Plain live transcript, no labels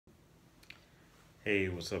Hey,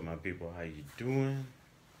 what's up, my people? How you doing?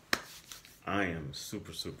 I am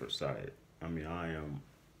super excited. I am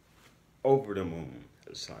over the moon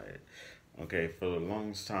excited. Okay, for the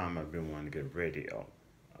longest time, I've been wanting to get a radio.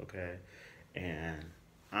 Okay, and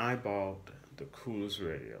I bought the coolest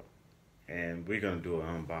radio, and we're gonna do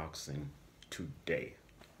an unboxing today.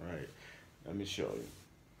 All right, let me show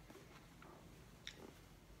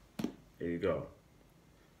you. Here you go,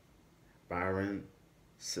 Byron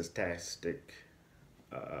Statics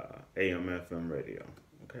AM/FM radio.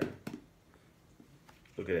 Okay.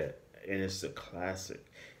 Look at that. And it's a classic.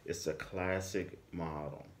 It's a classic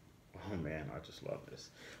model. Oh man, I just love this.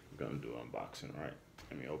 We're gonna do unboxing, right?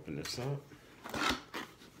 Let me open this up. Pull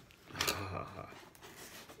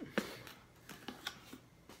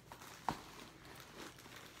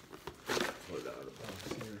it out of the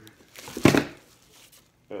box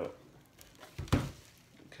here.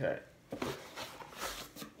 Okay.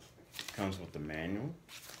 Comes with the manual.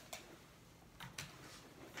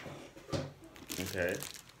 Okay.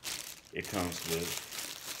 It comes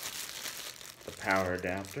with a power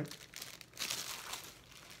adapter.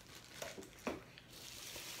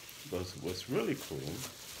 But what's really cool,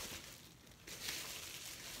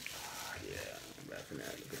 yeah, I'm wrapping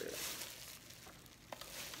that, look at that.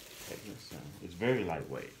 Take this down. It's very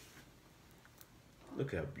lightweight.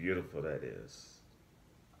 Look how beautiful that is.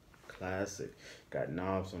 Classic. Got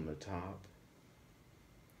knobs on the top.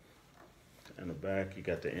 In the back, you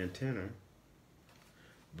got the antenna.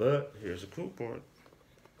 But here's a cool part.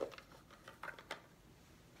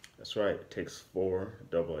 That's right, it takes 4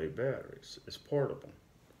 AA batteries. It's portable.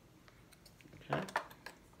 Okay.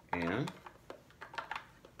 And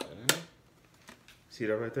see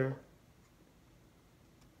that right there?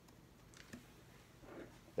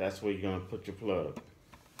 That's where you're gonna put your plug.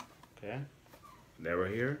 Okay? That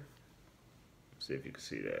right here. See if you can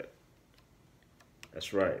see that.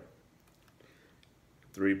 That's right.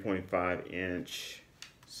 3.5-inch.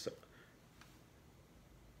 So,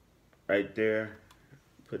 right there.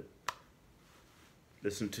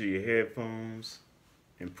 Listen to your headphones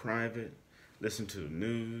in private. Listen to the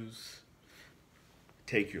news.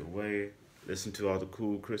 Take you away. Listen to all the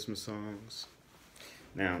cool Christmas songs.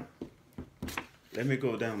 Now, let me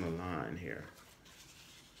go down the line here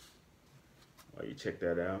while you check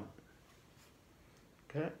that out.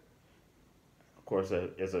 Okay. Of course,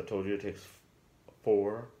 as I told you, it takes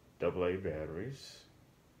 4 AA batteries.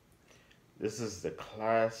 This is the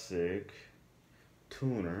classic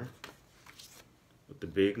tuner with the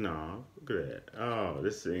big knob. Look at that. Oh,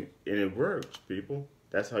 this thing, and it works, people.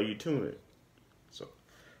 That's how you tune it. So,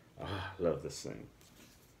 I love this thing.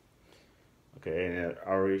 Okay, and I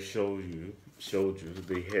already showed you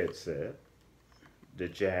the headset, the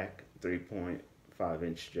jack,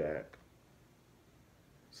 3.5-inch jack,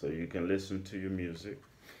 so you can listen to your music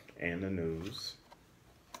and the news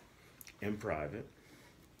in private.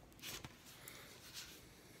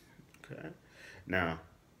 Okay, now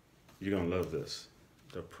you're gonna love this.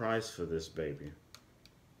 The price for this baby,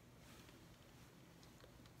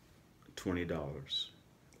 $20.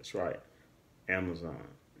 That's right, Amazon.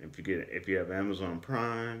 If you have Amazon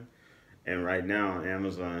Prime, and right now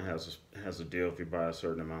Amazon has a deal. If you buy a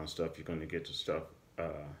certain amount of stuff, you're gonna get the stuff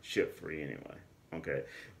shipped free anyway. Okay,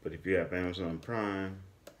 but if you have Amazon Prime,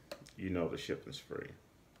 you know the shipping's free.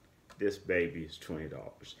 This baby is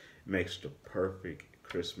 $20. Makes the perfect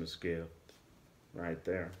Christmas gift right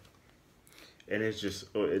there. And it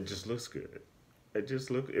just looks good. It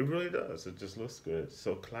really does. It just looks good.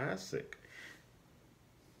 So classic.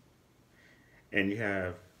 And you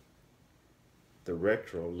have the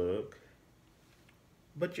retro look,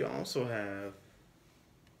 but you also have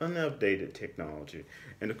an updated technology.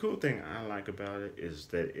 And the cool thing I like about it is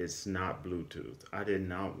that it's not Bluetooth. I did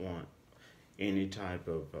not want any type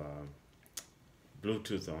of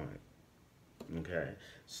Bluetooth on it. Okay,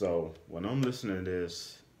 so when I'm listening to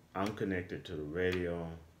this, I'm connected to the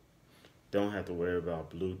radio. Don't have to worry about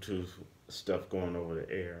Bluetooth stuff going over the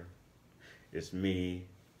air. It's me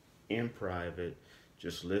in private,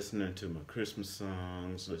 just listening to my Christmas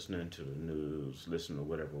songs, listening to the news, listening to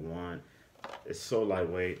whatever I want. It's so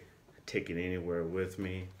lightweight. Take it anywhere with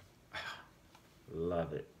me.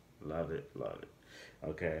 Love it, love it, love it.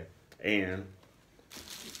 Okay, and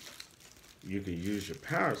you can use your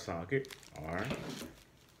power socket or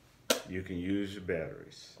you can use your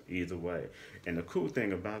batteries, either way. And the cool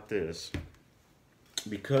thing about this,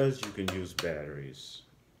 because you can use batteries,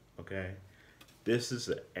 okay, this is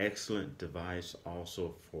an excellent device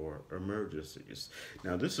also for emergencies.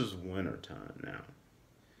 Now, this is winter time now.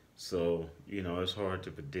 So, you know, it's hard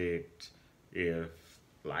to predict if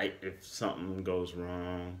something goes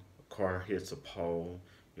wrong, a car hits a pole,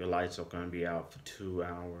 your lights are going to be out for 2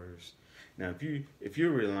 hours. Now, if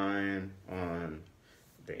you're relying on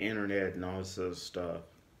the internet and all this other stuff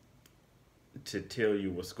to tell you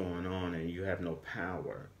what's going on and you have no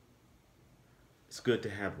power, it's good to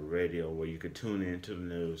have a radio where you could tune into the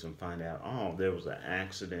news and find out, oh, there was an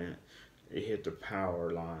accident, it hit the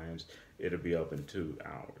power lines, it'll be up in 2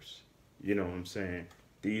 hours. You know what I'm saying?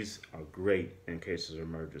 These are great in cases of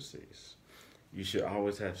emergencies. You should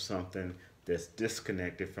always have something that's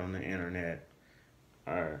disconnected from the internet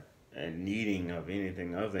or needing of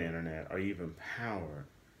anything of the internet or even power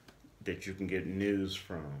that you can get news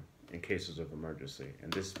from in cases of emergency.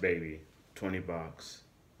 And this baby, 20 bucks,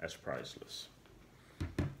 that's priceless.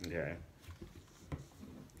 Okay.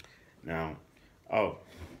 Now, oh,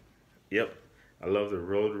 yep, I love the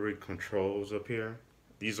rotary controls up here.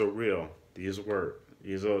 These are real. These work.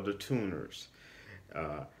 These are the tuners.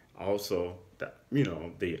 Also,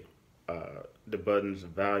 the buttons,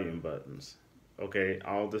 volume buttons. Okay,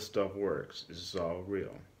 all this stuff works. This is all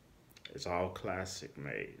real. It's all classic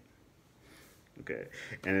made. Okay,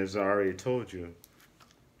 and as I already told you,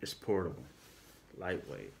 it's portable,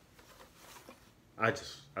 lightweight. I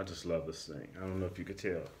just love this thing. I don't know if you could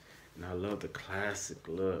tell. And I love the classic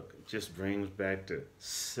look. It just brings back the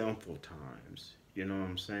simple times. You know what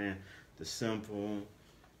I'm saying? The simple,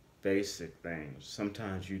 basic things.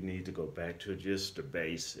 Sometimes you need to go back to just the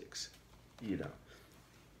basics. You know,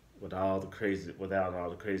 without all the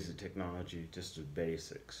crazy technology, just the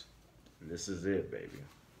basics. And this is it, baby.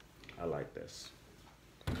 I like this.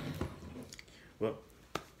 Well,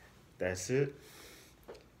 that's it.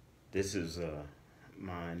 This is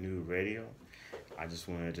my new radio. I just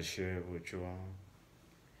wanted to share it with you all.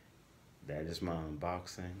 That is my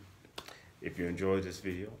unboxing. If you enjoyed this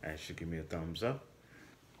video, ask you to give me a thumbs up.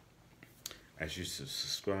 Ask you to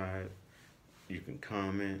subscribe. You can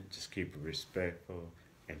comment. Just keep it respectful.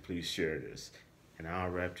 And please share this. And I'll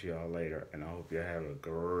rap to y'all later. And I hope you have a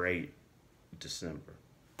great December.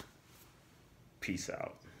 Peace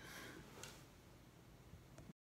out.